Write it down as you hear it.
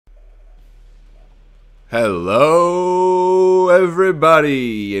Hello,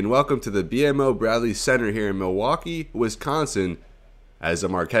 everybody, and welcome to the BMO Bradley Center here in Milwaukee, Wisconsin, as the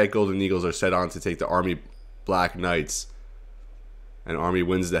Marquette Golden Eagles are set on to take the Army Black Knights. And Army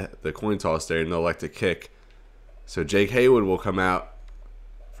wins the coin toss there, and they'll elect to kick. So Jake Haywood will come out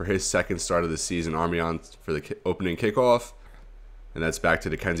for his second start of the season. Army on for the opening kickoff, and that's back to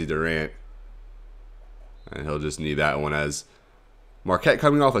Dickenzie Durant. And he'll just need that one, as Marquette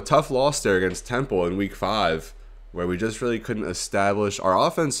coming off a tough loss there against Temple in Week 5, where we just really couldn't establish. Our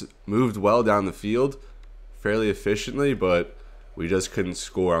offense moved well down the field, fairly efficiently, but we just couldn't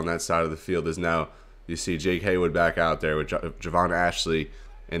score on that side of the field. As now you see Jake Haywood back out there with Javon Ashley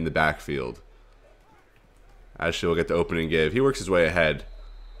in the backfield. Ashley will get the opening give. He works his way ahead.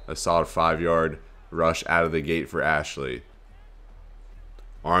 A solid 5-yard rush out of the gate for Ashley.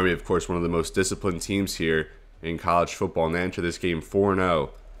 Army, of course, one of the most disciplined teams here in college football, and they enter this game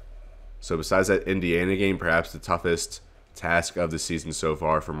 4-0. So besides that Indiana game, perhaps the toughest task of the season so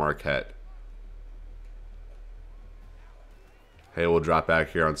far for Marquette. Hay will drop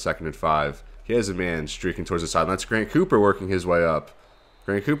back here on 2nd and 5. He has a man streaking towards the sideline. That's Grant Cooper working his way up.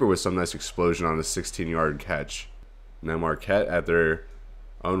 Grant Cooper with some nice explosion on a 16-yard catch. Now Marquette at their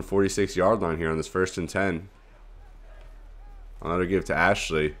own 46-yard line here on this 1st and 10. Another give to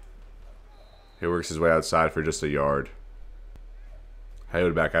Ashley. He works his way outside for just a yard.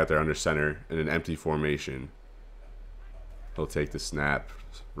 Haywood back out there under center in an empty formation. He'll take the snap.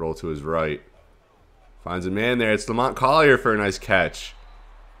 Roll to his right. Finds a man there. It's Lamont Collier for a nice catch.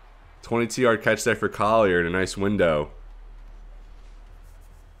 22-yard catch there for Collier in a nice window.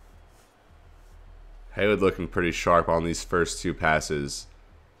 Haywood looking pretty sharp on these first two passes.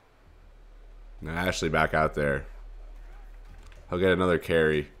 Now Ashley back out there. He'll get another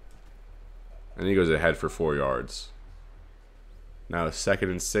carry. And he goes ahead for 4 yards. Now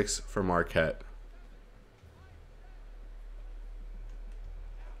 2nd and 6 for Marquette.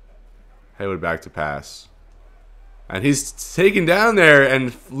 Haywood back to pass. And he's taken down there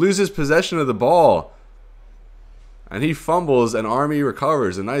and loses possession of the ball. And he fumbles, and Army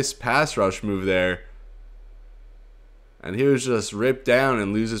recovers. A nice pass rush move there. And he was just ripped down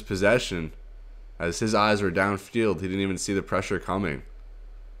and loses possession. As his eyes were downfield, he didn't even see the pressure coming.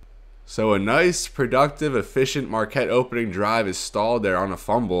 So a nice, productive, efficient Marquette opening drive is stalled there on a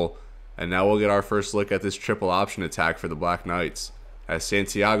fumble. And now we'll get our first look at this triple option attack for the Black Knights. As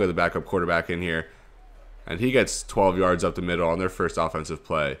Santiago, the backup quarterback, in here. And he gets 12 yards up the middle on their first offensive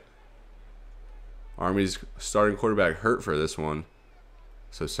play. Army's starting quarterback hurt for this one.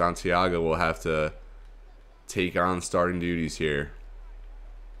 So Santiago will have to take on starting duties here.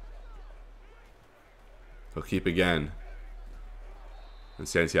 He'll keep again. And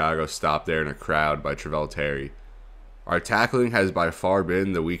Santiago stopped there in a crowd by Travell Terry. Our tackling has by far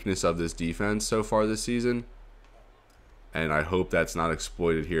been the weakness of this defense so far this season. And I hope that's not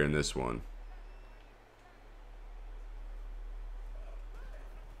exploited here in this one.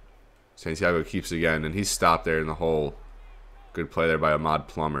 Santiago keeps again, and he's stopped there in the hole. Good play there by Ahmad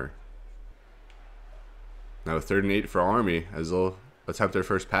Plummer. Now 3rd and 8 for Army as they'll attempt their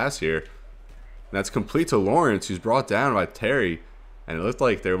first pass here. And that's complete to Lawrence, who's brought down by Terry. And it looked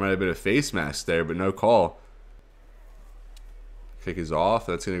like there might have been a face mask there, but no call. Kick is off.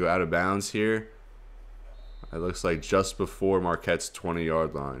 That's going to go out of bounds here. It looks like just before Marquette's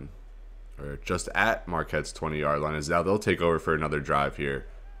 20-yard line. Or just at Marquette's 20-yard line. As now they'll take over for another drive here.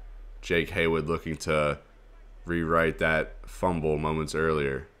 Jake Haywood looking to rewrite that fumble moments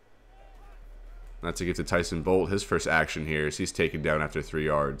earlier. That's to get to Tyson Bolt. His first action here is he's taken down after 3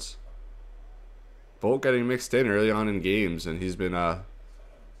 yards. Bolt getting mixed in early on in games, and he's been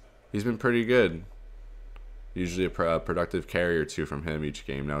pretty good. Usually a productive carry or two from him each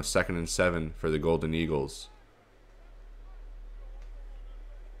game. Now 2nd and 7 for the Golden Eagles.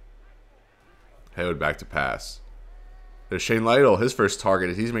 Haywood back to pass. There's Shane Lytle, his first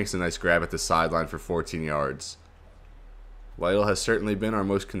target. He makes a nice grab at the sideline for 14 yards. Lytle has certainly been our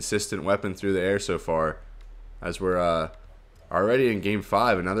most consistent weapon through the air so far, as we're already in Game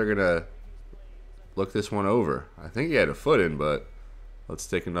 5, and now they're going to look this one over. I think he had a foot in, but let's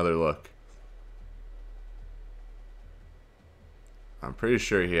take another look. I'm pretty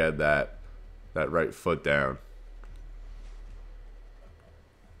sure he had that right foot down.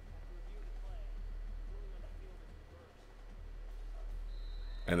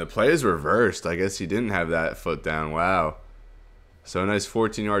 And the play is reversed. I guess he didn't have that foot down. Wow. So a nice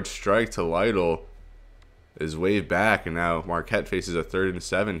 14-yard strike to Lytle is waved back, and now Marquette faces a 3rd and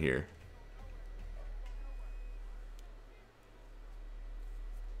 7 here.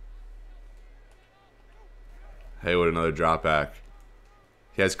 Haywood, another drop back.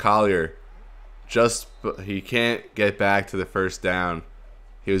 He has Collier he can't get back to the first down.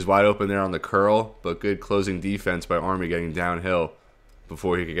 He was wide open there on the curl, but good closing defense by Army getting downhill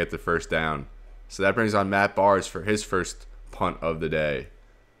before he could get the first down. So that brings on Matt Bars for his first punt of the day.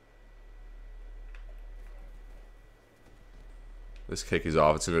 This kick is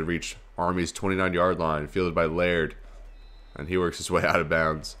off. It's going to reach Army's 29-yard line, fielded by Laird, and he works his way out of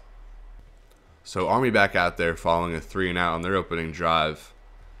bounds. So Army back out there following a 3-and-out on their opening drive.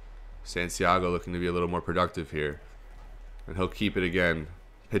 Santiago looking to be a little more productive here, and he'll keep it again.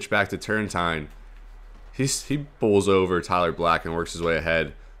 Pitch back to Turntine. He bowls over Tyler Black and works his way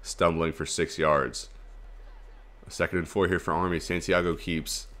ahead, stumbling for 6 yards. A 2nd and 4 here for Army. Santiago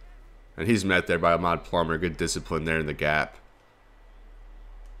keeps, and he's met there by Ahmad Plummer. Good discipline there in the gap.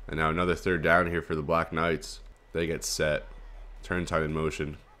 And now another 3rd down here for the Black Knights. They get set. Turntine in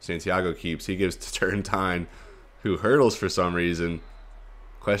motion. Santiago keeps. He gives to Turntine, who hurdles for some reason.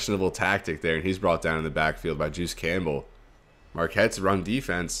 Questionable tactic there, and he's brought down in the backfield by Juice Campbell. Marquette's run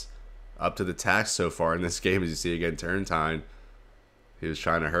defense up to the task so far in this game, as you see again. Turntine, he was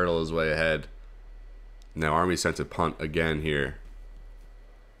trying to hurdle his way ahead. Now Army sent to punt again here.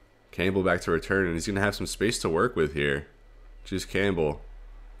 Campbell back to return, and he's going to have some space to work with here. Juice Campbell,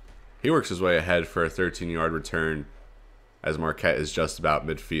 he works his way ahead for a 13-yard return as Marquette is just about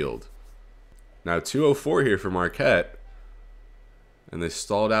midfield. Now 2:04 here for Marquette, and they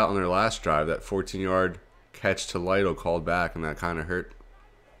stalled out on their last drive. That 14-yard catch to Lytle called back, and that kind of hurt.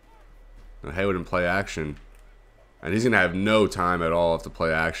 Now Haywood in play action, and he's going to have no time at all to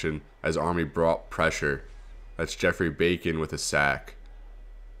play action as Army brought pressure. That's Jeffrey Bacon with a sack,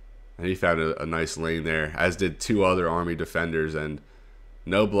 and he found a nice lane there, as did 2 other Army defenders, and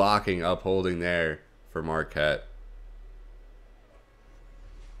no blocking, upholding there for Marquette.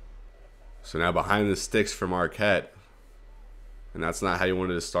 So now behind the sticks for Marquette, and that's not how you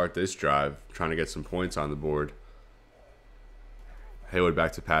wanted to start this drive, trying to get some points on the board. Haywood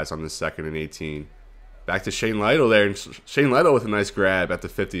back to pass on the 2nd and 18. Back to Shane Lytle there, and Shane Lytle with a nice grab at the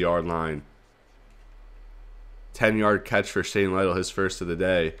 50-yard line. 10-yard catch for Shane Lytle, his first of the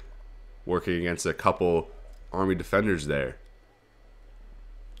day, working against a couple Army defenders there.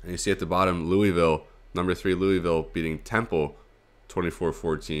 And you see at the bottom, Louisville, number 3 Louisville beating Temple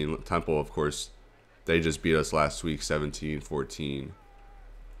 24-14. Temple, of course, they just beat us last week 17-14.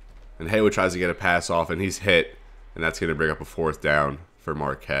 And Haywood tries to get a pass off, and he's hit, and that's going to bring up a 4th down for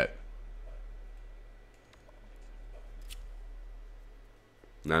Marquette.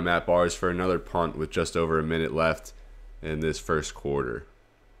 Now Matt Bars for another punt with just over a minute left in this first quarter.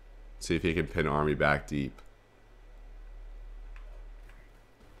 See if he can pin Army back deep.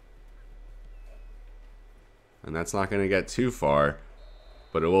 And that's not going to get too far,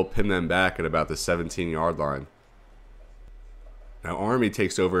 but it will pin them back at about the 17-yard line. Now Army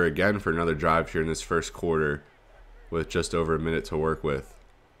takes over again for another drive here in this first quarter with just over a minute to work with.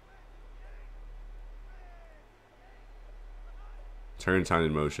 Turntine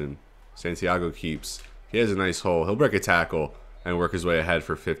in motion. Santiago keeps. He has a nice hole. He'll break a tackle and work his way ahead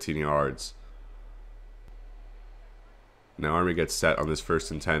for 15 yards. Now Army gets set on this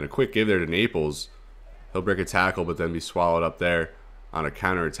 1st and 10. A quick give there to Naples. He'll break a tackle, but then be swallowed up there on a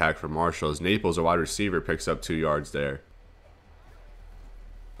counterattack from Marshall. As Naples, a wide receiver, picks up 2 yards there.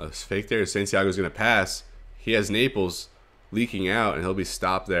 A fake there. Santiago's going to pass. He has Naples leaking out, and he'll be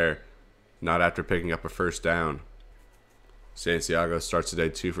stopped there, not after picking up a 1st down. Santiago starts today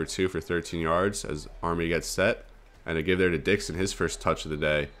 2 for 2 for 13 yards as Army gets set. And a give there to Dixon, his first touch of the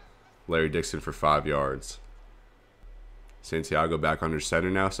day. Larry Dixon for 5 yards. Santiago back under center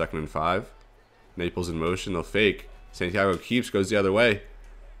now, 2nd and 5. Naples in motion, they'll fake. Santiago keeps, goes the other way.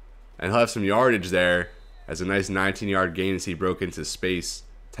 And he'll have some yardage there as a nice 19-yard gain as he broke into space.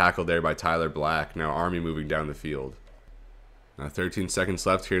 Tackled there by Tyler Black. Now Army moving down the field. Now 13 seconds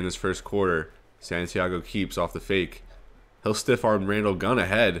left here in this first quarter. Santiago keeps off the fake. He'll stiff arm Randall Gunn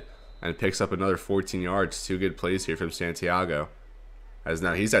ahead and picks up another 14 yards. 2 good plays here from Santiago, as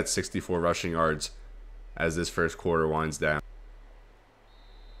now he's at 64 rushing yards as this first quarter winds down.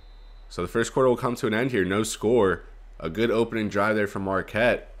 So the first quarter will come to an end here. No score. A good opening drive there from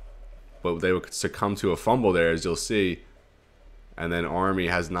Marquette, but they would succumb to a fumble there, as you'll see. And then Army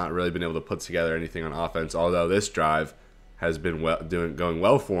has not really been able to put together anything on offense, although this drive has been going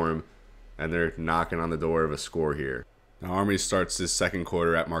well for them, and they're knocking on the door of a score here. Now Army starts this second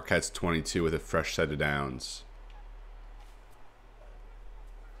quarter at Marquette's 22 with a fresh set of downs.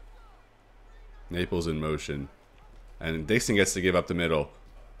 Naples in motion, and Dixon gets to give up the middle,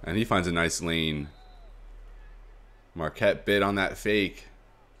 and he finds a nice lane. Marquette bid on that fake,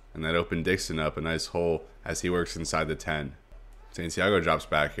 and that opened Dixon up a nice hole as he works inside the 10. Santiago drops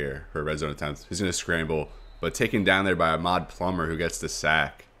back here for a red zone attempt. He's going to scramble, but taken down there by Ahmad Plummer, who gets the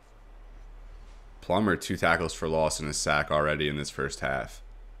sack. Plummer, 2 tackles for loss and a sack already in this first half.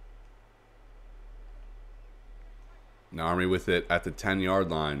 Now Army with it at the 10-yard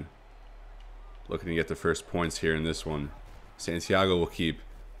line. Looking to get the first points here in this one. Santiago will keep.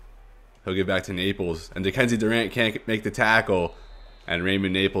 He'll give back to Naples. And Dickenzie Durant can't make the tackle. And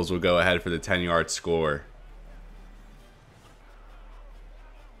Raymond Naples will go ahead for the 10-yard score.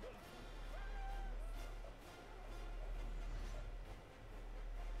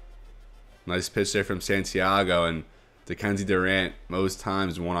 Nice pitch there from Santiago. And Dickenzie Durant, most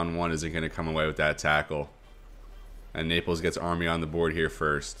times one-on-one, isn't going to come away with that tackle. And Naples gets Army on the board here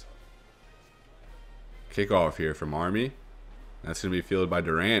first. Kickoff here from Army. That's going to be fielded by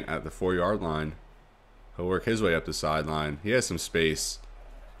Durant at the 4-yard line. He'll work his way up the sideline. He has some space.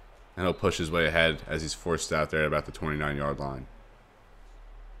 And he'll push his way ahead as he's forced out there at about the 29-yard line.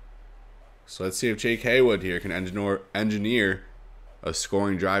 So let's see if Jake Haywood here can engineer a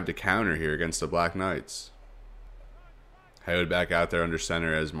scoring drive to counter here against the Black Knights. Haywood back out there under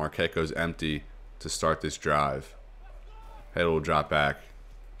center as Marquette goes empty to start this drive. Haywood will drop back.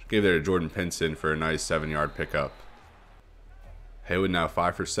 Give there to Jordan Pinson for a nice 7-yard pickup. Haywood now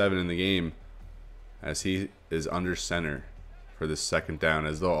 5 for 7 in the game as he is under center for the second down,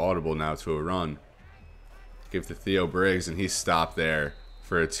 as though audible now to a run. Give to Theo Briggs, and he's stopped there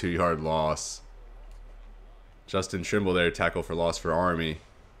for a 2-yard loss. Justin Trimble there, tackle for loss for Army.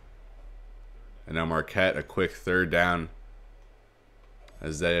 And now Marquette, a quick 3rd down,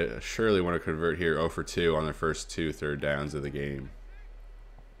 as they surely want to convert here 0 for 2 on their first 2 3rd downs of the game.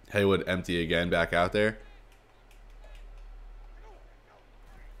 Haywood empty again back out there.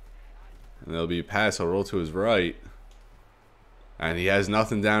 And there'll be a pass. He'll roll to his right. And he has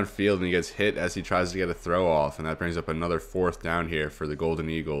nothing downfield, and he gets hit as he tries to get a throw off. And that brings up another 4th down here for the Golden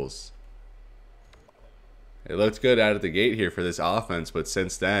Eagles. It looked good out of the gate here for this offense, but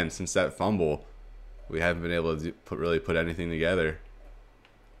since then, since that fumble, we haven't been able to really put anything together.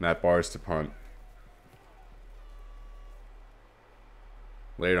 Matt Barrs to punt.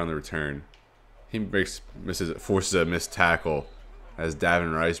 Late on the return. He forces a missed tackle as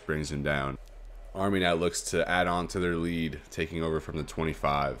Davin Rice brings him down. Army now looks to add on to their lead, taking over from the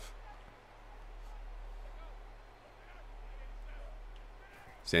 25.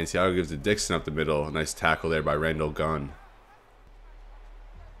 Santiago gives to Dixon up the middle. A nice tackle there by Randall Gunn.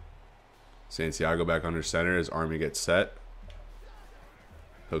 Santiago back under center as Army gets set.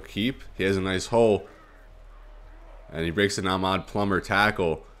 He'll keep. He has a nice hole. And he breaks an Ahmad Plummer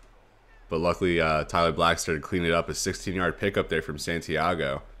tackle. But luckily, Tyler Blackster to clean it up. A 16-yard pickup there from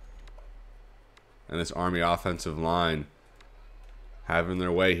Santiago. And this Army offensive line having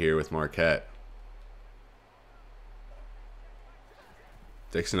their way here with Marquette.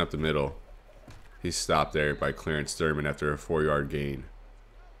 Dixon up the middle. He's stopped there by Clarence Thurman after a 4-yard gain.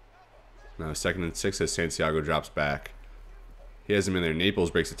 Now 2nd and 6 as Santiago drops back. He has him in there.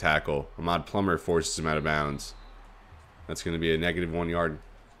 Naples breaks a tackle. Ahmad Plummer forces him out of bounds. That's going to be a -1 yard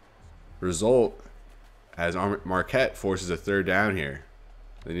result as Marquette forces a 3rd down here.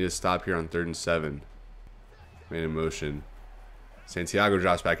 They need to stop here on 3rd and 7. Made in motion. Santiago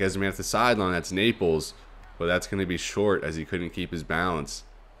drops back. Has a man at the sideline. That's Naples. But that's going to be short as he couldn't keep his balance.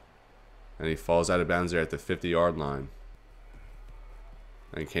 And he falls out of bounds there at the 50-yard line.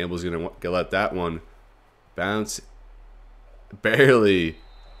 And Campbell's going to let that one bounce barely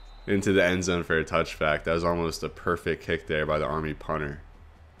into the end zone for a touchback. That was almost a perfect kick there by the Army punter.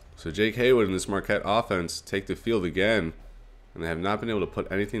 So Jake Haywood and this Marquette offense take the field again. And they have not been able to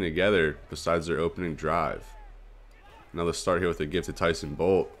put anything together besides their opening drive. Now let's start here with a give to Tyson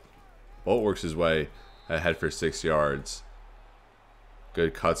Bolt. Bolt works his way ahead for 6 yards.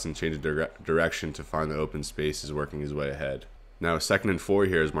 Good cuts and change of direction to find the open spaces, working his way ahead. Now 2nd and 4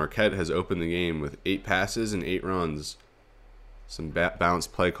 here as Marquette has opened the game with 8 passes and 8 runs. Some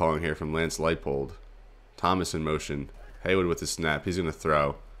balanced play calling here from Lance Leipold. Thomas in motion. Haywood with the snap. He's going to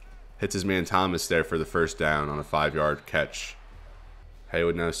throw. Hits his man Thomas there for the 1st down on a 5-yard catch.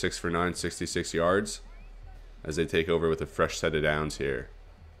 Haywood now 6 for 9, 66 yards as they take over with a fresh set of downs here.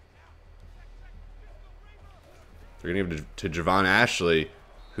 They're going to give it to Javon Ashley,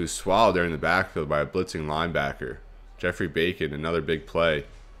 who's swallowed there in the backfield by a blitzing linebacker. Jeffrey Bacon, another big play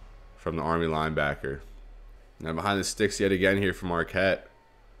from the Army linebacker. Now behind the sticks yet again here for Marquette.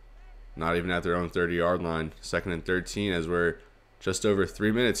 Not even at their own 30-yard line. 2nd and 13 as we're just over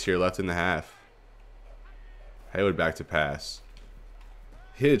 3 minutes here left in the half. Haywood back to pass.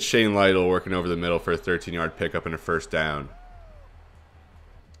 He hit Shane Lytle working over the middle for a 13-yard pickup and a 1st down.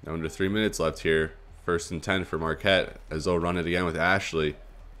 Now under 3 minutes left here. First and 10 for Marquette as they'll run it again with Ashley.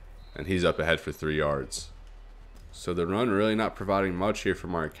 And he's up ahead for 3 yards. So the run really not providing much here for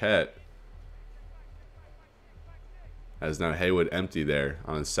Marquette. As now Haywood empty there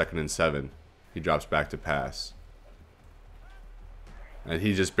on his 2nd and 7. He drops back to pass. And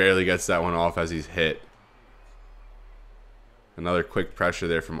he just barely gets that one off as he's hit. Another quick pressure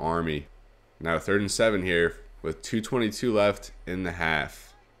there from Army. Now 3rd and 7 here with 2:22 left in the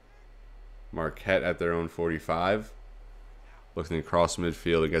half. Marquette at their own 45. Looking across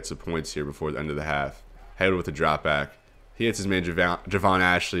midfield and gets the points here before the end of the half. Haywood with a drop back. He hits his man Javon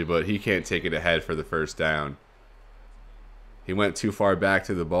Ashley, but he can't take it ahead for the first down. He went too far back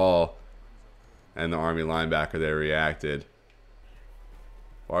to the ball, and the Army linebacker there reacted.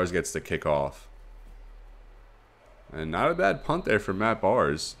 Bars gets the kickoff. And not a bad punt there from Matt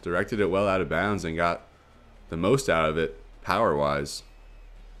Bars. Directed it well out of bounds and got the most out of it power-wise.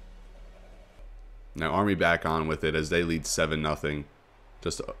 Now Army back on with it as they lead 7-0.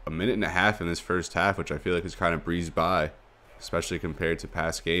 Just a minute and a half in this first half, which I feel like is kind of breezed by, especially compared to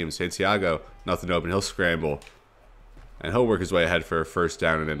past games. Santiago, nothing open. He'll scramble. And he'll work his way ahead for a first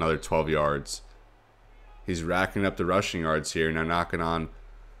down and another 12 yards. He's racking up the rushing yards here, now knocking on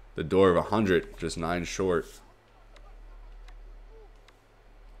the door of 100, just 9 short.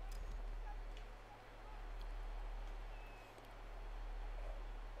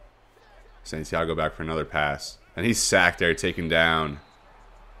 Santiago back for another pass. And he's sacked there, taken down.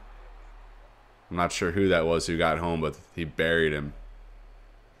 I'm not sure who that was who got home, but he buried him.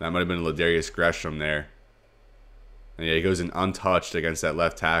 That might have been Ladarius Gresham there. And yeah, he goes in untouched against that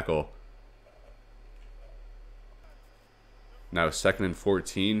left tackle. Now 2nd and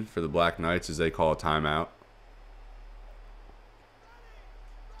 14 for the Black Knights as they call a timeout.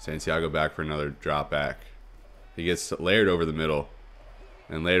 Santiago back for another drop back. He gets Laird over the middle.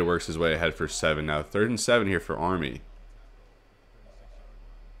 And Laird works his way ahead for 7. Now 3rd and 7 here for Army.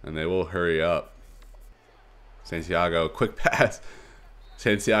 And they will hurry up. Santiago, quick pass.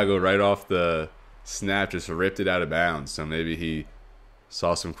 Santiago right off the snap just ripped it out of bounds. So maybe he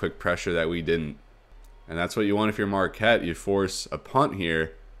saw some quick pressure that we didn't. And that's what you want if you're Marquette. You force a punt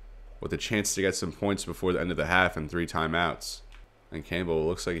here with a chance to get some points before the end of the half and 3 timeouts. And Campbell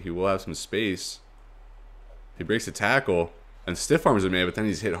looks like he will have some space. He breaks the tackle and stiff arms him, man, but then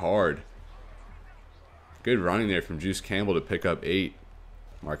he's hit hard. Good running there from Juice Campbell to pick up 8.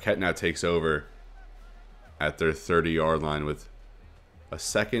 Marquette now takes over at their 30-yard line with a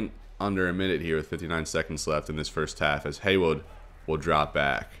second under a minute here with 59 seconds left in this first half as Haywood will drop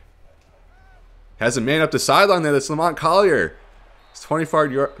back. Has a man up the sideline there. That's Lamont Collier. It's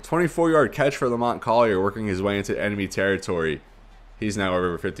 24-yard catch for Lamont Collier, working his way into enemy territory. He's now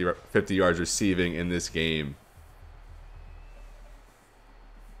over 50 yards receiving in this game.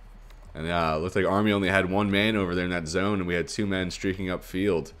 And it looked like Army only had 1 man over there in that zone, and we had 2 men streaking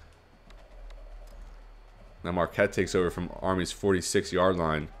upfield. Now Marquette takes over from Army's 46-yard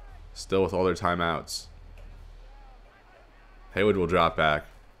line, still with all their timeouts. Haywood will drop back.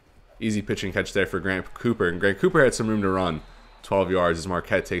 Easy pitch and catch there for Grant Cooper, and Grant Cooper had some room to run. 12 yards as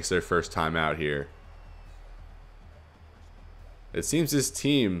Marquette takes their first timeout here. It seems this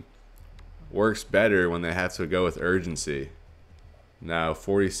team works better when they have to go with urgency. Now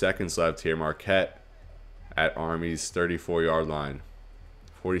 40 seconds left here. Marquette at Army's 34-yard line.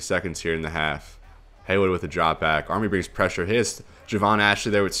 40 seconds here in the half. Haywood with a drop back. Army brings pressure. Hits Javon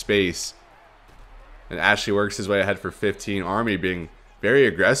Ashley there with space. And Ashley works his way ahead for 15. Army being very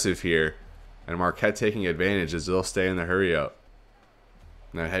aggressive here. And Marquette taking advantage as they'll stay in the hurry up.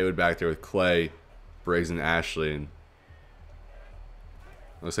 Now Haywood back there with Clay, Briggs, and Ashley. And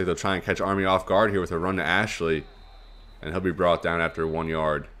looks like they'll try and catch Army off guard here with a run to Ashley. And he'll be brought down after 1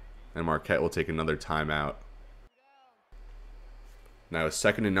 yard. And Marquette will take another timeout. Now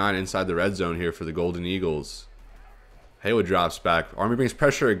 2nd and 9 inside the red zone here for the Golden Eagles. Haywood drops back. Army brings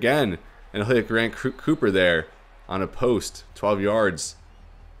pressure again. And he'll hit Grant Cooper there on a post. 12 yards.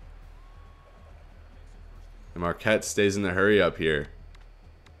 And Marquette stays in the hurry up here.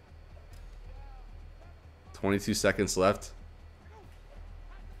 22 seconds left.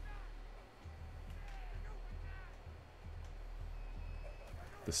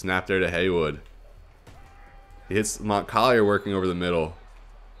 The snap there to Haywood. He hits Lamont Collier working over the middle.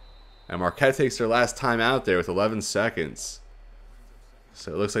 And Marquette takes their last time out there with 11 seconds.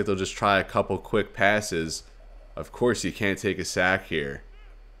 So it looks like they'll just try a couple quick passes. Of course you can't take a sack here.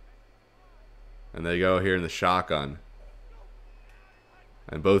 And they go here in the shotgun.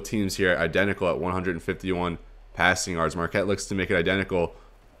 And both teams here are identical at 151 passing yards. Marquette looks to make it identical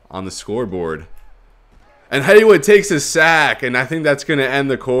on the scoreboard. And Haywood takes a sack, and I think that's going to end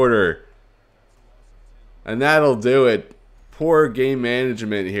the quarter. And that'll do it. Poor game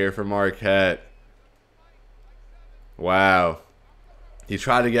management here for Marquette. Wow. He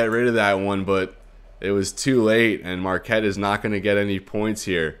tried to get rid of that one, but it was too late, and Marquette is not going to get any points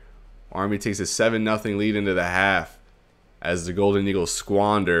here. Army takes a 7-0 lead into the half as the Golden Eagles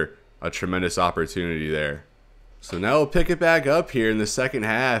squander a tremendous opportunity there. So now we'll pick it back up here in the second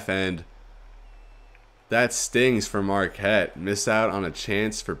half, and that stings for Marquette. Miss out on a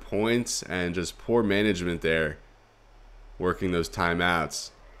chance for points and just poor management there, working those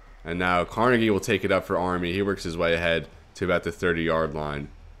timeouts. And now Carnegie will take it up for Army. He works his way ahead to about the 30-yard line.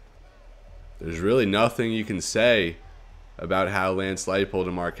 There's really nothing you can say about how Lance Leipold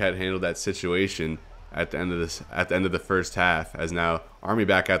and Marquette handled that situation at the end of the first half. As now Army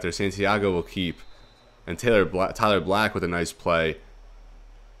back out there, Santiago will keep, and Tyler Black with a nice play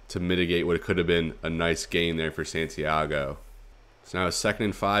to mitigate what could have been a nice gain there for Santiago. So now it's 2nd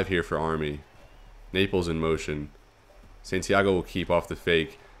and 5 here for Army. Naples in motion. Santiago will keep off the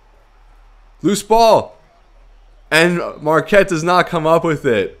fake. Loose ball! And Marquette does not come up with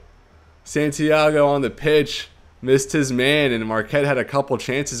it. Santiago on the pitch missed his man, and Marquette had a couple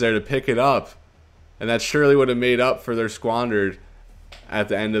chances there to pick it up. And that surely would have made up for their squandered at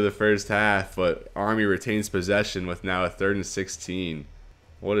the end of the first half. But Army retains possession with now a 3rd and 16.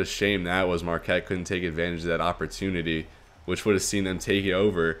 What a shame that was. Marquette couldn't take advantage of that opportunity, which would have seen them take it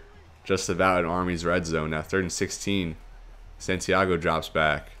over just about in Army's red zone. Now 3rd and 16. Santiago drops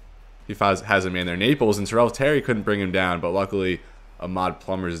back. He has a man there. Naples and Terrell Terry couldn't bring him down, but luckily Ahmad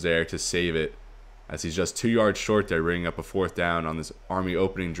Plummer's there to save it, as he's just 2 yards short there, bringing up a 4th down on this Army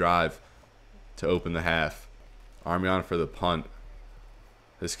opening drive to open the half. Army on for the punt.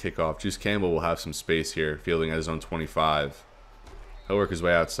 This kickoff. Juice Campbell will have some space here, fielding at his own 25. He'll work his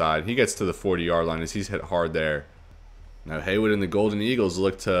way outside. He gets to the 40-yard line as he's hit hard there. Now Haywood and the Golden Eagles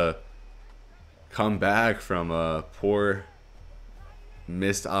look to come back from a poor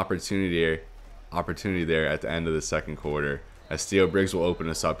missed opportunity there at the end of the second quarter, as Theo Briggs will open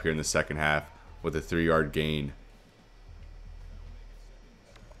us up here in the second half with a 3-yard gain.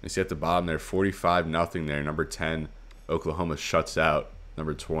 You see at the bottom there, 45-0 there. Number 10, Oklahoma shuts out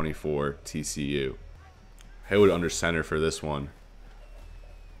number 24, TCU. Haywood under center for this one.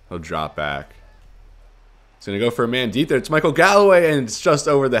 He'll drop back. He's going to go for a man deep there. It's Michael Galloway, and it's just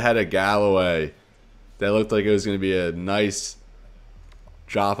over the head of Galloway. That looked like it was going to be a nice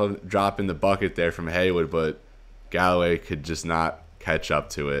drop in the bucket there from Haywood, but Galloway could just not catch up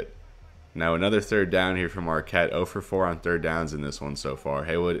to it. Now another 3rd down here from Marquette. 0 for 4 on 3rd downs in this one so far.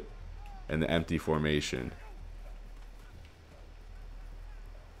 Haywood in the empty formation.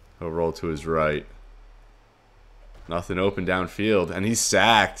 He'll roll to his right. Nothing open downfield, and he's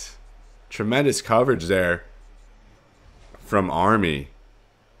sacked. Tremendous coverage there from Army.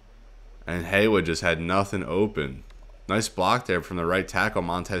 And Haywood just had nothing open. Nice block there from the right tackle,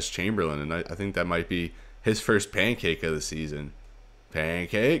 Montez Chamberlain, and I think that might be his first pancake of the season.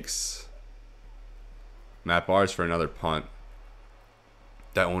 Pancakes. Matt Barnes for another punt.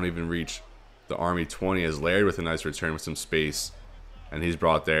 That won't even reach the Army 20, as Laird with a nice return with some space, and he's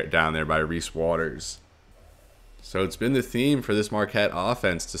brought down there by Reese Waters. So it's been the theme for this Marquette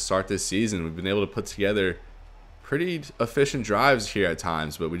offense to start this season. We've been able to put together pretty efficient drives here at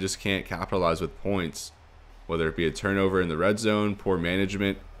times, but we just can't capitalize with points, whether it be a turnover in the red zone, poor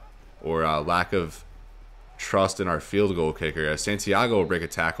management, or lack of trust in our field goal kicker. As Santiago will break a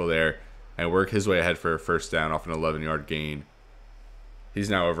tackle there and work his way ahead for a 1st down off an 11-yard gain. He's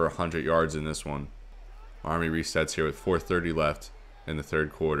now over 100 yards in this one. Army resets here with 4:30 left in the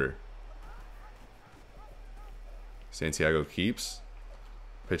 3rd quarter. Santiago keeps,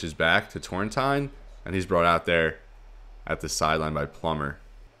 pitches back to Torrentine, and he's brought out there at the sideline by Plummer.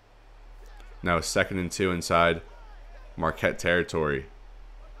 Now a 2nd and 2 inside Marquette territory.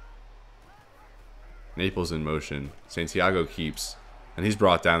 Naples in motion. Santiago keeps, and he's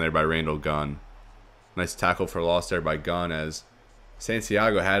brought down there by Randall Gunn. Nice tackle for loss there by Gunn, as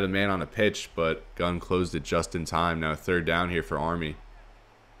Santiago had a man on a pitch, but Gunn closed it just in time. Now a 3rd down here for Army.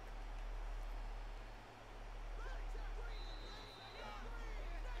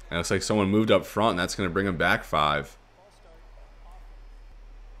 And it looks like someone moved up front, and that's going to bring him back 5.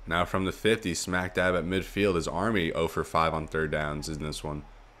 Now from the 50, smack dab at midfield is Army 0 for 5 on 3rd downs in this one.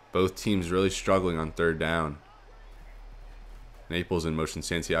 Both teams really struggling on 3rd down. Naples in motion.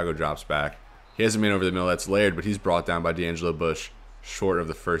 Santiago drops back. He has a man over the middle. That's Laird, but he's brought down by D'Angelo Bush, short of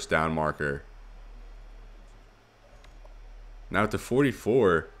the 1st down marker. Now at the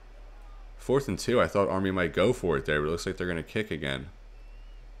 44, 4th and 2, I thought Army might go for it there, but it looks like they're going to kick again,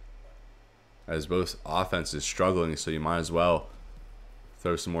 as both offenses struggling, so you might as well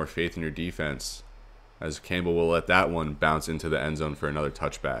throw some more faith in your defense. as Campbell will let that one bounce into the end zone for another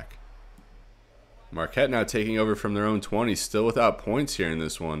touchback. Marquette now taking over from their own 20, still without points here in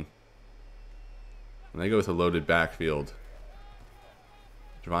this one. And they go with a loaded backfield.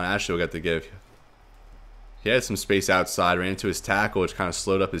 Javon Ashley will get the give. He had some space outside, ran into his tackle, which kind of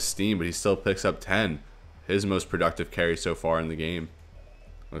slowed up his steam, but he still picks up 10. His most productive carry so far in the game.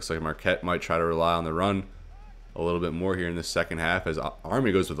 Looks like Marquette might try to rely on the run a little bit more here in the second half as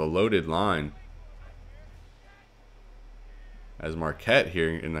Army goes with a loaded line. As Marquette here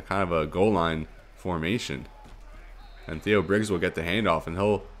in a kind of a goal line formation. And Theo Briggs will get the handoff and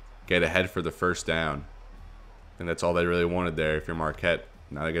he'll get ahead for the first down. And that's all they really wanted there if you're Marquette.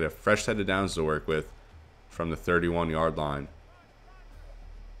 Now they get a fresh set of downs to work with from the 31-yard line.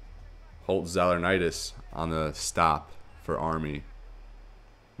 Holt Zalernaitis on the stop for Army.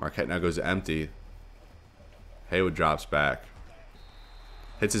 Marquette now goes empty. Haywood drops back.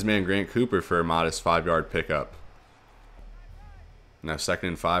 Hits his man Grant Cooper for a modest 5-yard pickup. Now 2nd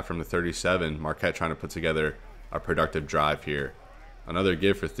and 5 from the 37. Marquette trying to put together a productive drive here. Another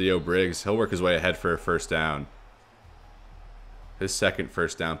give for Theo Briggs. He'll work his way ahead for a first down. His second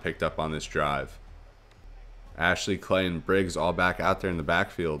first down picked up on this drive. Ashley, Clay, and Briggs all back out there in the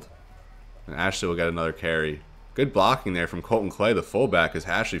backfield. And Ashley will get another carry. Good blocking there from Colton Clay, the fullback, as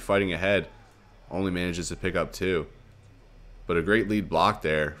Ashley fighting ahead. Only manages to pick up 2. But a great lead block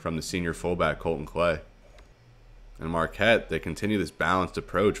there from the senior fullback, Colton Clay. And Marquette, they continue this balanced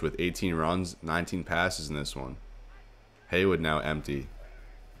approach with 18 runs, 19 passes in this one. Haywood now empty.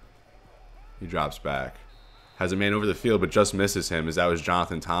 He drops back. Has a man over the field, but just misses him, as that was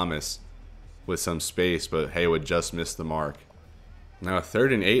Jonathan Thomas with some space, but Haywood just missed the mark. Now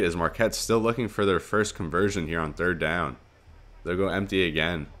 3rd and 8 as Marquette's still looking for their first conversion here on 3rd down. They'll go empty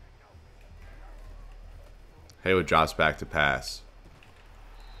again. Haywood drops back to pass.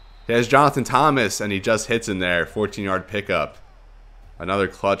 He has Jonathan Thomas, and he just hits him there. 14-yard pickup. Another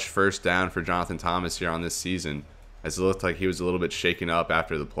clutch first down for Jonathan Thomas here on this season, as it looked like he was a little bit shaken up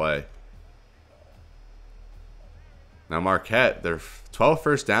after the play. Now Marquette, their 12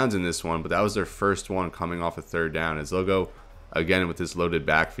 first downs in this one, but that was their first one coming off a 3rd down, as they'll go again with this loaded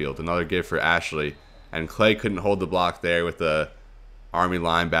backfield. Another give for Ashley, and Clay couldn't hold the block there with the Army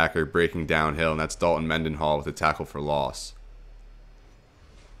linebacker breaking downhill, and that's Dalton Mendenhall with a tackle for loss.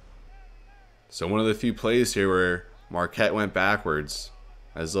 So one of the few plays here where Marquette went backwards,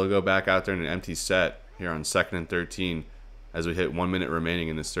 as they'll go back out there in an empty set here on 2nd and 13 as we hit 1 minute remaining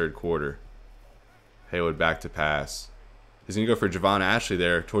in this 3rd quarter. Haywood back to pass. He's going to go for Javon Ashley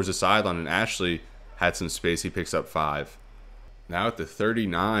there towards the sideline, and Ashley had some space. He picks up 5. Now at the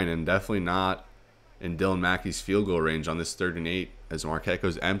 39, and definitely not in Dylan Mackey's field goal range on this 3rd and 8 as Marquette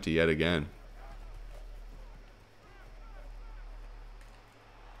goes empty yet again.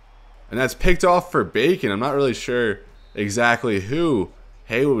 And that's picked off for Bacon. I'm not really sure exactly who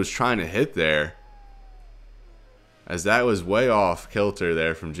Haywood was trying to hit there, as that was way off kilter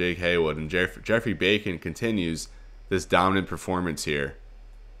there from Jake Haywood. And Jeffrey Bacon continues this dominant performance here.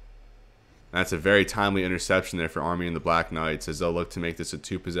 That's a very timely interception there for Army and the Black Knights, as they'll look to make this a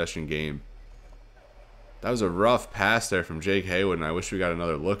 2-possession game. That was a rough pass there from Jake Haywood, and I wish we got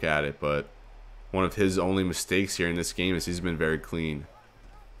another look at it, but one of his only mistakes here in this game is he's been very clean.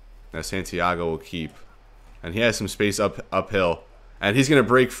 Now Santiago will keep. And he has some space uphill. And he's going to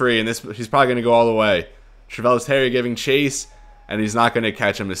break free, and he's probably going to go all the way. Trevellis Terry giving chase, and he's not going to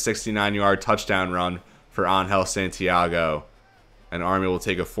catch him. A 69-yard touchdown run for Angel Santiago. And Army will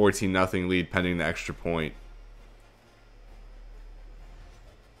take a 14-0 lead pending the extra point.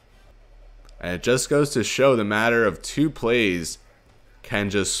 And it just goes to show the matter of 2 plays can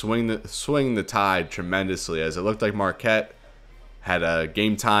just swing the tide tremendously, as it looked like Marquette had a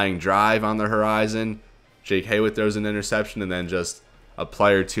game-tying drive on the horizon. Jake Haywood throws an interception, and then just a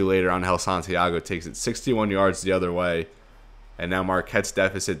play or two later, Angel Santiago takes it 61 yards the other way. And now Marquette's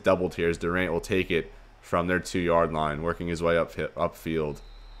deficit doubled here as Durant will take it from their 2-yard line, working his way upfield.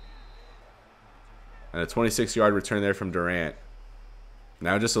 And a 26-yard return there from Durant.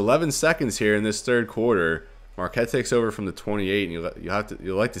 Now just 11 seconds here in this 3rd quarter. Marquette takes over from the 28, and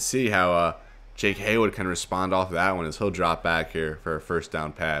you'll like to see how Jake Haywood can respond off of that one, as he'll drop back here for a first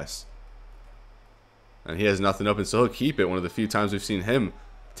down pass. And he has nothing open, so he'll keep it. One of the few times we've seen him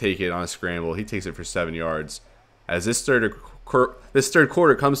take it on a scramble. He takes it for 7 yards. As this third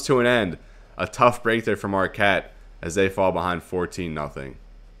quarter comes to an end, a tough break there for Marquette as they fall behind 14-0.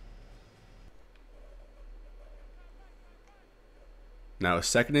 Now a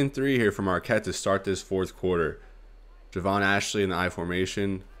 2nd and 3 here for Marquette to start this 4th quarter. Javon Ashley in the I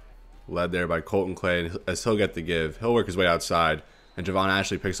formation, led there by Colton Clay, as he'll get the give. He'll work his way outside, And Javon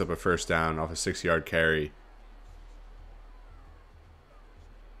Ashley picks up a first down off a 6-yard carry.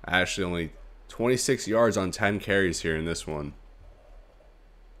 Ashley only 26 yards on 10 carries here in this one.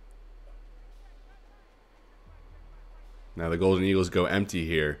 Now the Golden Eagles go empty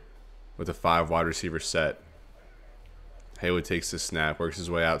here with a 5 wide receiver set. Haywood takes the snap, works his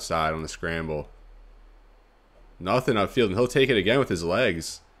way outside on the scramble. Nothing upfield, and he'll take it again with his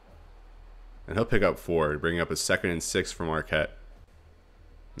legs. And he'll pick up 4, bringing up a 2nd and 6 for Marquette.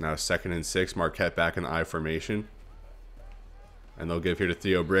 Now 2nd and 6, Marquette back in the I formation. And they'll give here to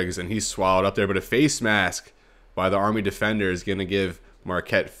Theo Briggs, and he's swallowed up there. But a face mask by the Army defender is going to give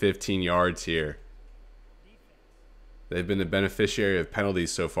Marquette 15 yards here. They've been the beneficiary of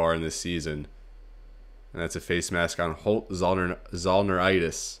penalties so far in this season. And that's a face mask on Holt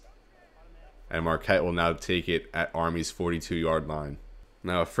Zollneritis. And Marquette will now take it at Army's 42-yard line.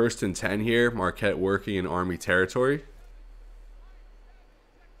 Now 1st and 10 here, Marquette working in Army territory.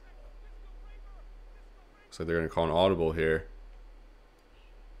 So they're going to call an audible here.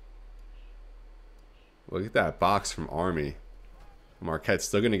 Look at that box from Army. Marquette's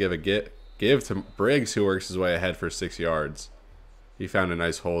still going to give to Briggs, who works his way ahead for 6 yards. He found a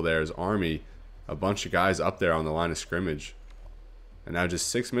nice hole there as Army, a bunch of guys up there on the line of scrimmage. And now just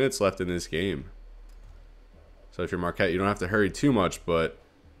 6 minutes left in this game. So if you're Marquette, you don't have to hurry too much, but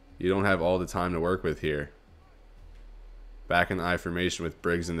you don't have all the time to work with here. Back in the I formation with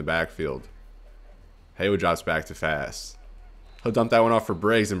Briggs in the backfield. Haywood drops back to fast. He'll dump that one off for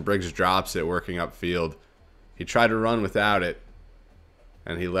Briggs, and Briggs drops it working upfield. He tried to run without it,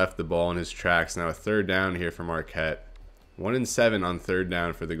 and he left the ball in his tracks. Now a 3rd down here for Marquette. 1 and 7 on 3rd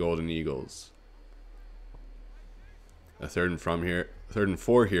down for the Golden Eagles. A 3rd and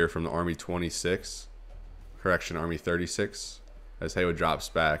 4 here from the Army 26. Correction, Army 36. As Haywood drops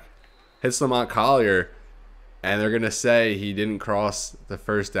back. Hits Lamont Collier, and they're going to say he didn't cross the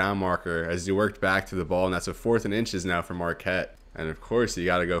 1st down marker as he worked back to the ball, and that's a 4th and inches now for Marquette. And of course, you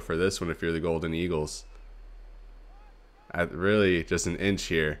got to go for this one if you're the Golden Eagles. At really just an inch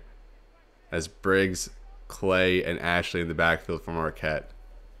here as Briggs, Clay, and Ashley in the backfield for Marquette.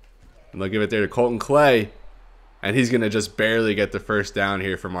 And they'll give it there to Colton Clay, and he's going to just barely get the 1st down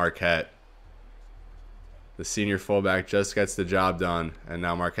here for Marquette. The senior fullback just gets the job done, and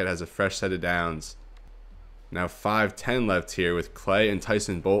now Marquette has a fresh set of downs. Now 5:10 left here with Clay and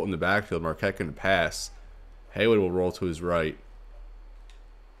Tyson Bolt in the backfield. Marquette can pass. Haywood will roll to his right.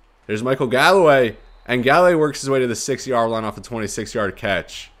 There's Michael Galloway, and Galloway works his way to the 6-yard line off a 26-yard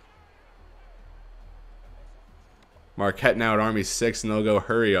catch. Marquette now at Army 6, and they'll go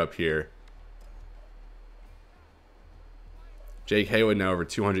hurry up here. Jake Haywood now over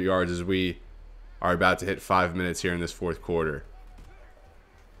 200 yards as we are about to hit 5 minutes here in this 4th quarter.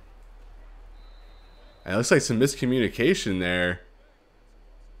 And it looks like some miscommunication there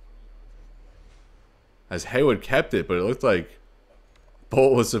as Haywood kept it, but it looked like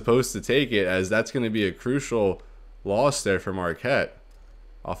Bolt was supposed to take it, as that's going to be a crucial loss there for Marquette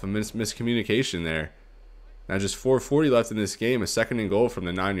off of miscommunication there. Now just 4:40 left in this game, a 2nd and goal from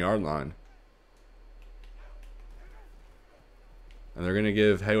the 9-yard line. And they're going to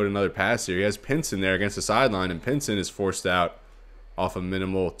give Haywood another pass here. He has Pinson there against the sideline, and Pinson is forced out off a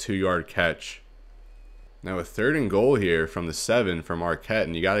minimal 2-yard catch. Now a 3rd and goal here from the 7 for Marquette,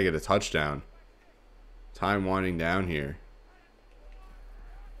 and you got to get a touchdown. Time winding down here.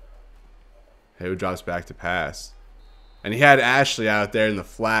 Haywood drops back to pass. And he had Ashley out there in the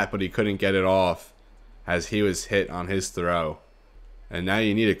flat, but he couldn't get it off as he was hit on his throw. And now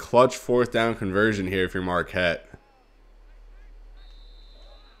you need a clutch 4th down conversion here if you're Marquette.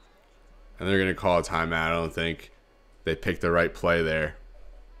 And they're going to call a timeout. I don't think they picked the right play there.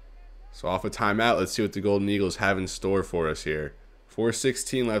 So off a timeout, let's see what the Golden Eagles have in store for us here.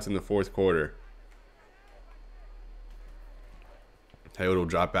 4:16 left in the 4th quarter. Haywood will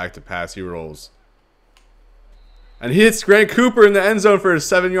drop back to pass. He rolls. And he hits Grant Cooper in the end zone for a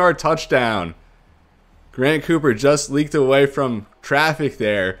 7-yard touchdown. Grant Cooper just leaked away from traffic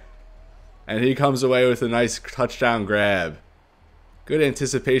there, and he comes away with a nice touchdown grab. Good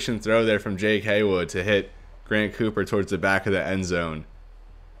anticipation throw there from Jake Haywood to hit Grant Cooper towards the back of the end zone.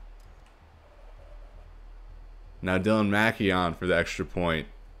 Now Dylan Mackey on for the extra point.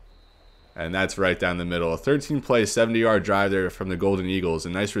 And that's right down the middle. A 13-play, 70-yard drive there from the Golden Eagles.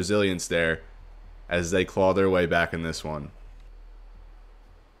 And nice resilience there as they claw their way back in this one.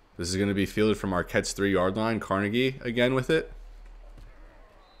 This is going to be fielded from Marquette's 3-yard line. Carnegie again with it.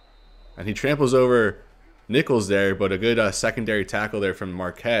 And he tramples over Nichols there, but a good secondary tackle there from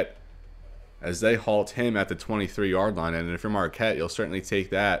Marquette as they halt him at the 23-yard line. And if you're Marquette, you'll certainly take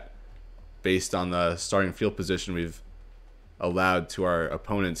that based on the starting field position we've allowed to our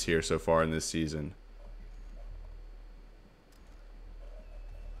opponents here so far in this season.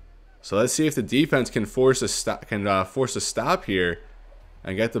 So let's see if the defense can force a stop here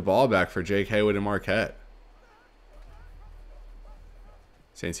and get the ball back for Jake Haywood and Marquette.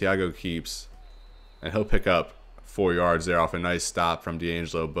 Santiago keeps, and he'll pick up 4 yards there off a nice stop from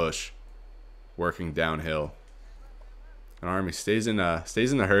D'Angelo Bush, working downhill. And Army stays in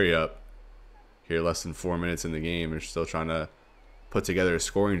the hurry up here. Less than 4 minutes in the game. They're still trying to put together a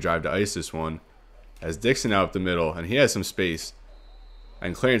scoring drive to ice this one. As Dixon out up the middle, and he has some space.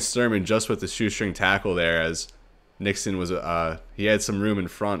 And Clarence Thurman just with the shoestring tackle there, as Nixon was he had some room in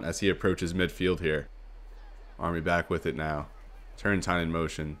front as he approaches midfield here. Army back with it now. Turntine in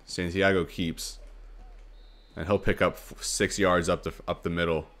motion. Santiago keeps, and he'll pick up 6 yards up the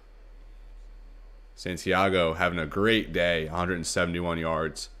middle. Santiago having a great day, 171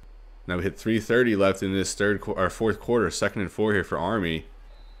 yards. Now we hit 3:30 left in this fourth quarter, 2nd and 4 here for Army.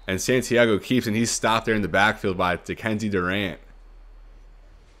 And Santiago keeps, and he's stopped there in the backfield by Dickenzie Durant.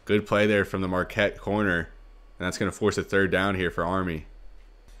 Good play there from the Marquette corner, and that's going to force a 3rd down here for Army.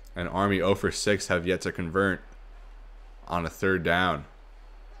 And Army 0 for 6 have yet to convert on a 3rd down.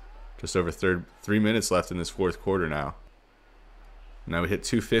 Just over 3 minutes left in this fourth quarter now. Now we hit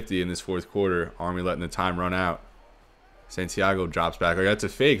 2:50 in this fourth quarter. Army letting the time run out. Santiago drops back. That's a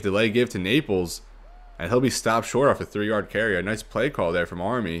fake. Delay give to Naples, and he'll be stopped short off a 3-yard carry. A nice play call there from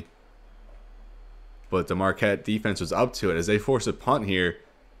Army. But the Marquette defense was up to it as they force a punt here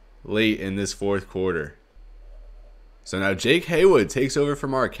late in this fourth quarter. So now Jake Haywood takes over for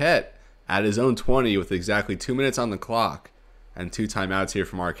Marquette at his own 20 with exactly 2 minutes on the clock and 2 timeouts here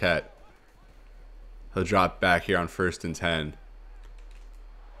for Marquette. He'll drop back here on 1st and 10.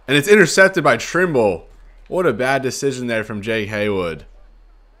 And it's intercepted by Trimble. What a bad decision there from Jake Haywood.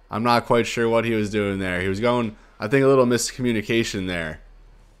 I'm not quite sure what he was doing there. He was going, I think, a little miscommunication there.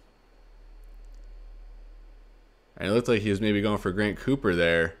 And it looked like he was maybe going for Grant Cooper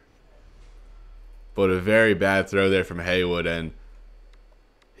there. But a very bad throw there from Haywood. And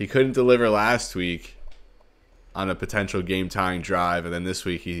he couldn't deliver last week on a potential game-tying drive. And then this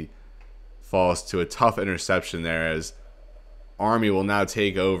week he falls to a tough interception there, as Army will now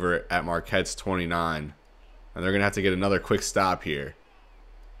take over at Marquette's 29. And they're going to have to get another quick stop here.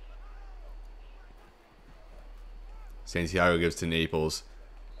 Santiago gives to Naples.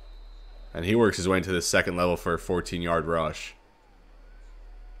 And he works his way into the 2nd level for a 14-yard rush.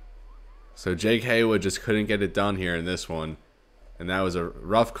 So Jake Haywood just couldn't get it done here in this one. And that was a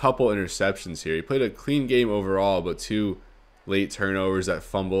rough couple interceptions here. He played a clean game overall, but 2 late turnovers, that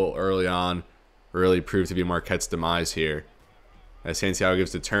fumble early on, really proved to be Marquette's demise here. As Santiago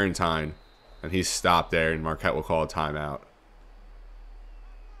gives to Turntine, and he's stopped there, and Marquette will call a timeout.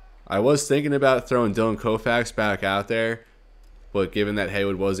 I was thinking about throwing Dylan Koufax back out there, but given that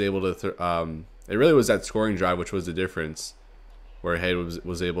Haywood was able to, it really was that scoring drive which was the difference, where Haywood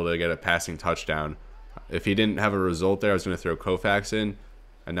was able to get a passing touchdown. If he didn't have a result there, I was going to throw Koufax in,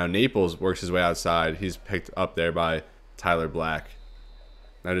 and now Naples works his way outside. He's picked up there by Tyler Black.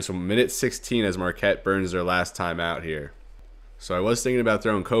 Now just 1:16 as Marquette burns their last timeout here. So I was thinking about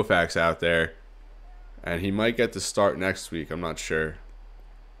throwing Koufax out there, and he might get the start next week. I'm not sure.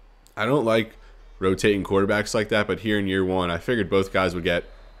 I don't like rotating quarterbacks like that, but here in year 1, I figured both guys would get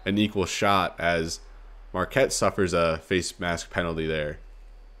an equal shot, as Marquette suffers a face mask penalty there.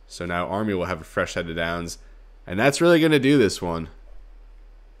 So now Army will have a fresh set of downs, and that's really going to do this one.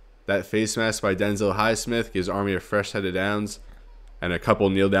 That face mask by Denzel Highsmith gives Army a fresh set of downs and a couple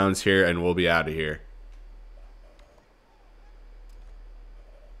kneel downs here, and we'll be out of here.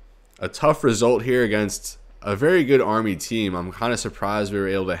 A tough result here against a very good Army team. I'm kind of surprised we were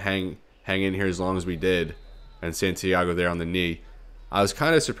able to hang in here as long as we did. And Santiago there on the knee. I was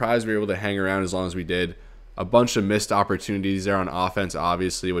kind of surprised we were able to hang around as long as we did. A bunch of missed opportunities there on offense,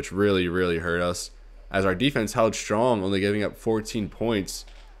 obviously, which really, really hurt us, as our defense held strong, only giving up 14 points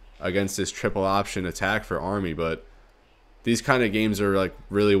against this triple option attack for Army. But these kind of games are like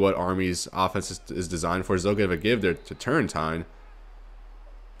really what Army's offense is designed for, is they'll give a give there to Turntine.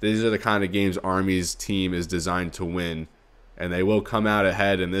 These are the kind of games Army's team is designed to win. And they will come out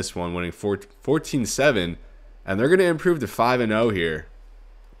ahead in this one, winning 14-7. And they're going to improve to 5-0 here.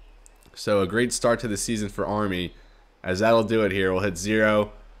 So a great start to the season for Army, as that'll do it here. We'll hit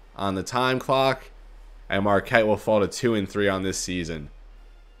 0 on the time clock, and Marquette will fall to 2-3 on this season.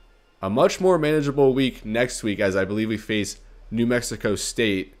 A much more manageable week next week, as I believe we face New Mexico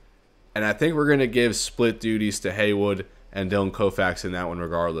State. And I think we're going to give split duties to Haywood and Dylan Koufax in that one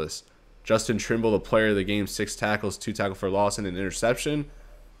regardless. Justin Trimble, the player of the game, 6 tackles, 2 tackles for loss, and an interception.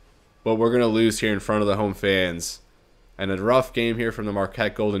 But we're going to lose here in front of the home fans. And a rough game here from the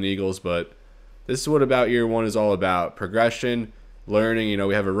Marquette Golden Eagles, but this is what about year one is all about. Progression, learning. You know,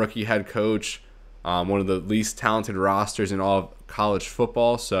 we have a rookie head coach, one of the least talented rosters in all of college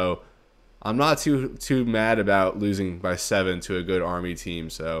football. So I'm not too mad about losing by 7 to a good Army team.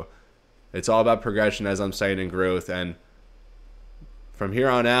 So it's all about progression, as I'm saying, and growth. And from here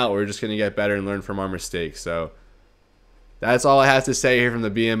on out, we're just going to get better and learn from our mistakes. So that's all I have to say here from the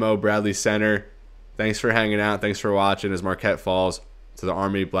BMO Bradley Center. Thanks for hanging out. Thanks for watching as Marquette falls to the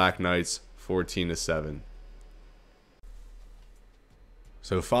Army Black Knights 14-7.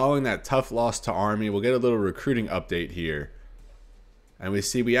 So following that tough loss to Army, we'll get a little recruiting update here. And we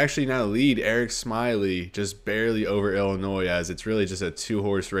see we actually now lead Eric Smiley just barely over Illinois, as it's really just a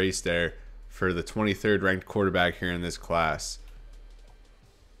 2-horse race there for the 23rd ranked quarterback here in this class.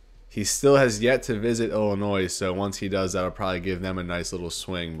 He still has yet to visit Illinois, so once he does, that'll probably give them a nice little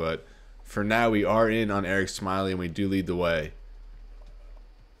swing. But for now, we are in on Eric Smiley, and we do lead the way.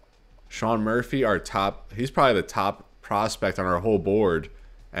 Sean Murphy, he's probably the top prospect on our whole board,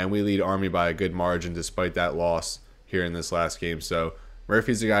 and we lead Army by a good margin despite that loss here in this last game. So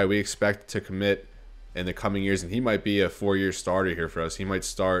Murphy's a guy we expect to commit in the coming years, and he might be a 4-year starter here for us. He might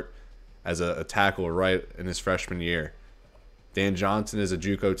start as a tackle right in his freshman year. Dan Johnson is a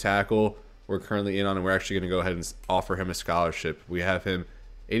JUCO tackle we're currently in on, and we're actually going to go ahead and offer him a scholarship. We have him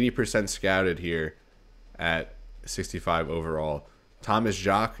 80% scouted here at 65 overall. Thomas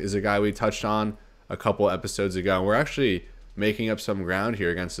Jacques is a guy we touched on a couple episodes ago, and we're actually making up some ground here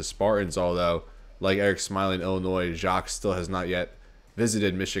against the Spartans, although like Eric Smiley in Illinois, Jacques still has not yet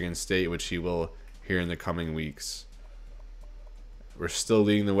visited Michigan State, which he will here in the coming weeks. We're still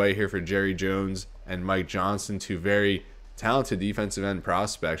leading the way here for Jerry Jones and Mike Johnson, two very talented defensive end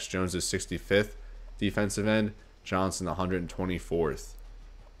prospects. Jones is 65th defensive end, Johnson 124th.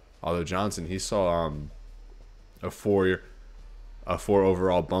 Although Johnson, he saw a 4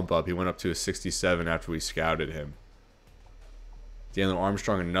 overall bump up. He went up to a 67 after we scouted him. Daniel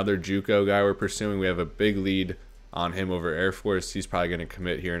Armstrong, another JUCO guy we're pursuing. We have a big lead on him over Air Force. He's probably going to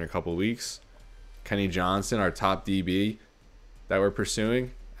commit here in a couple weeks. Kenny Johnson, our top DB that we're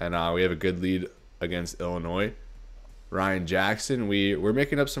pursuing, and we have a good lead against Illinois. Ryan Jackson, we're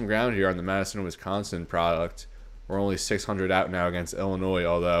making up some ground here on the Madison, Wisconsin product. We're only 600 out now against Illinois,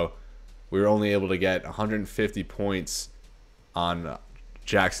 although we were only able to get 150 points on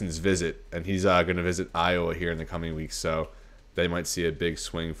Jackson's visit, and he's going to visit Iowa here in the coming weeks, so they might see a big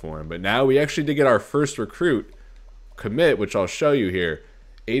swing for him. But now we actually did get our first recruit commit, which I'll show you here.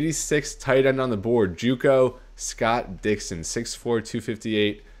 86 tight end on the board, JUCO Scott Dixon, 6'4",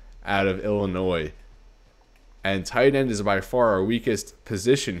 258 out of Illinois. And tight end is by far our weakest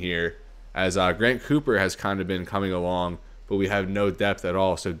position here, as Grant Cooper has kind of been coming along, but we have no depth at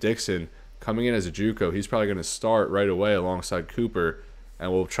all. So Dixon, coming in as a JUCO, he's probably going to start right away alongside Cooper,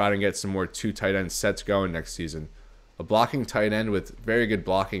 and we'll try to get some more 2 tight end sets going next season. A blocking tight end with very good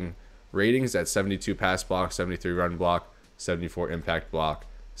blocking ratings at 72 pass block, 73 run block, 74 impact block,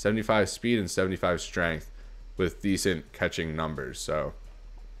 75 speed, and 75 strength with decent catching numbers. So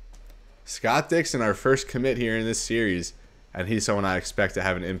Scott Dixon, our first commit here in this series, and he's someone I expect to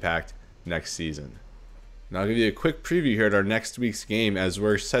have an impact next season. Now I'll give you a quick preview here at our next week's game, as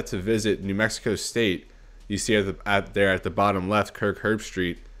we're set to visit New Mexico State. You see there at the bottom left, Kirk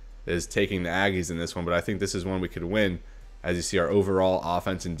Herbstreit is taking the Aggies in this one, but I think this is one we could win. As you see, our overall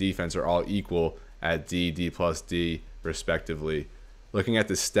offense and defense are all equal at D, D plus D, respectively. Looking at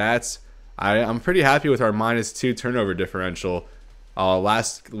the stats, I'm pretty happy with our -2 turnover differential.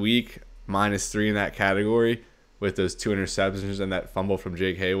 Last week, -3 in that category with those 2 interceptions and that fumble from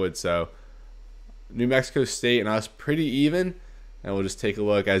Jake Haywood. So New Mexico State and us pretty even. And we'll just take a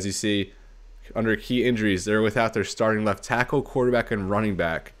look. As you see, under key injuries, they're without their starting left tackle, quarterback, and running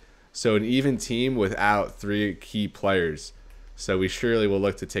back. So an even team without 3 key players. So we surely will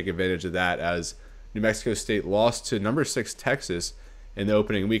look to take advantage of that, as New Mexico State lost to number 6 Texas in the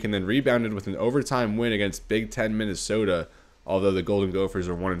opening week and then rebounded with an overtime win against Big Ten Minnesota, although the Golden Gophers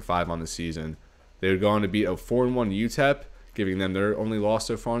are 1-5 on the season. They would go on to beat a 4-1 UTEP, giving them their only loss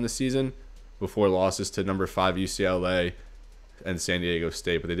so far in the season, before losses to number 5 UCLA and San Diego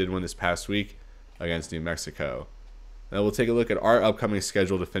State. But they did win this past week against New Mexico. Now we'll take a look at our upcoming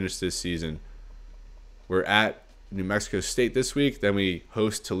schedule to finish this season. We're at New Mexico State this week, then we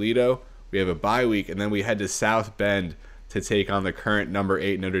host Toledo. We have a bye week, and then we head to South Bend to take on the current number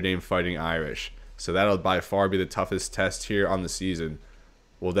 8 Notre Dame Fighting Irish. So that'll by far be the toughest test here on the season.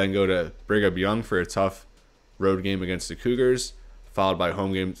 We'll then go to Brigham Young for a tough road game against the Cougars, followed by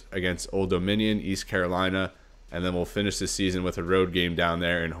home games against Old Dominion, East Carolina, and then we'll finish the season with a road game down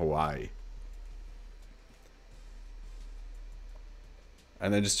there in Hawaii.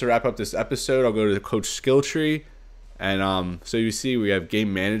 And then just to wrap up this episode, I'll go to the coach skill tree. And so you see we have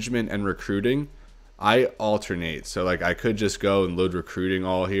game management and recruiting. I alternate. So like I could just go and load recruiting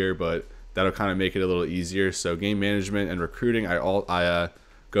all here, but that'll kind of make it a little easier. So game management and recruiting, I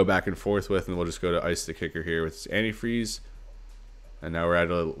go back and forth with, and we'll just go to ice the kicker here with antifreeze. And now we're at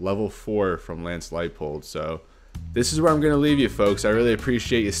a level 4 from Lance Leipold. So this is where I'm going to leave you, folks. I really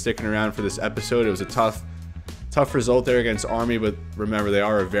appreciate you sticking around for this episode. It was a tough result there against Army, but remember, they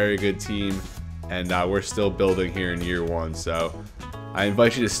are a very good team, and we're still building here in year 1. So I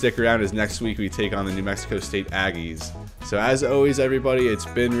invite you to stick around, as next week we take on the New Mexico State Aggies. So as always, everybody, it's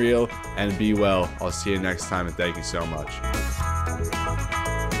been real, and be well. I'll see you next time, and thank you so much.